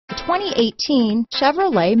2018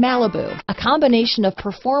 Chevrolet Malibu, a combination of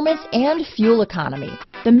performance and fuel economy.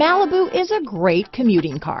 The Malibu is a great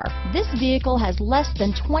commuting car. This vehicle has less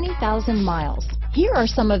than 20,000 miles. Here are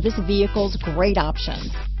some of this vehicle's great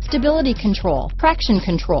options: stability control, traction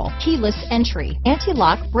control, keyless entry,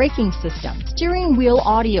 anti-lock braking system, steering wheel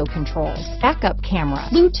audio controls, backup camera,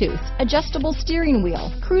 Bluetooth, adjustable steering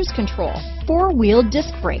wheel, cruise control, four-wheel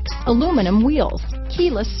disc brakes, aluminum wheels,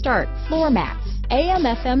 keyless start, floor mats,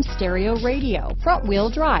 AM/FM stereo radio, front-wheel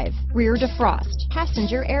drive, rear defrost,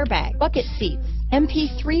 passenger airbag, bucket seats,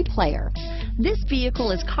 MP3 player. This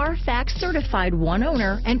vehicle is CARFAX certified one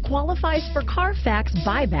owner and qualifies for CARFAX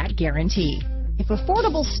buyback guarantee. If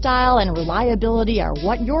affordable style and reliability are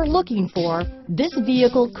what you're looking for, this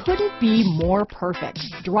vehicle couldn't be more perfect.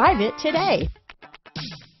 Drive it today.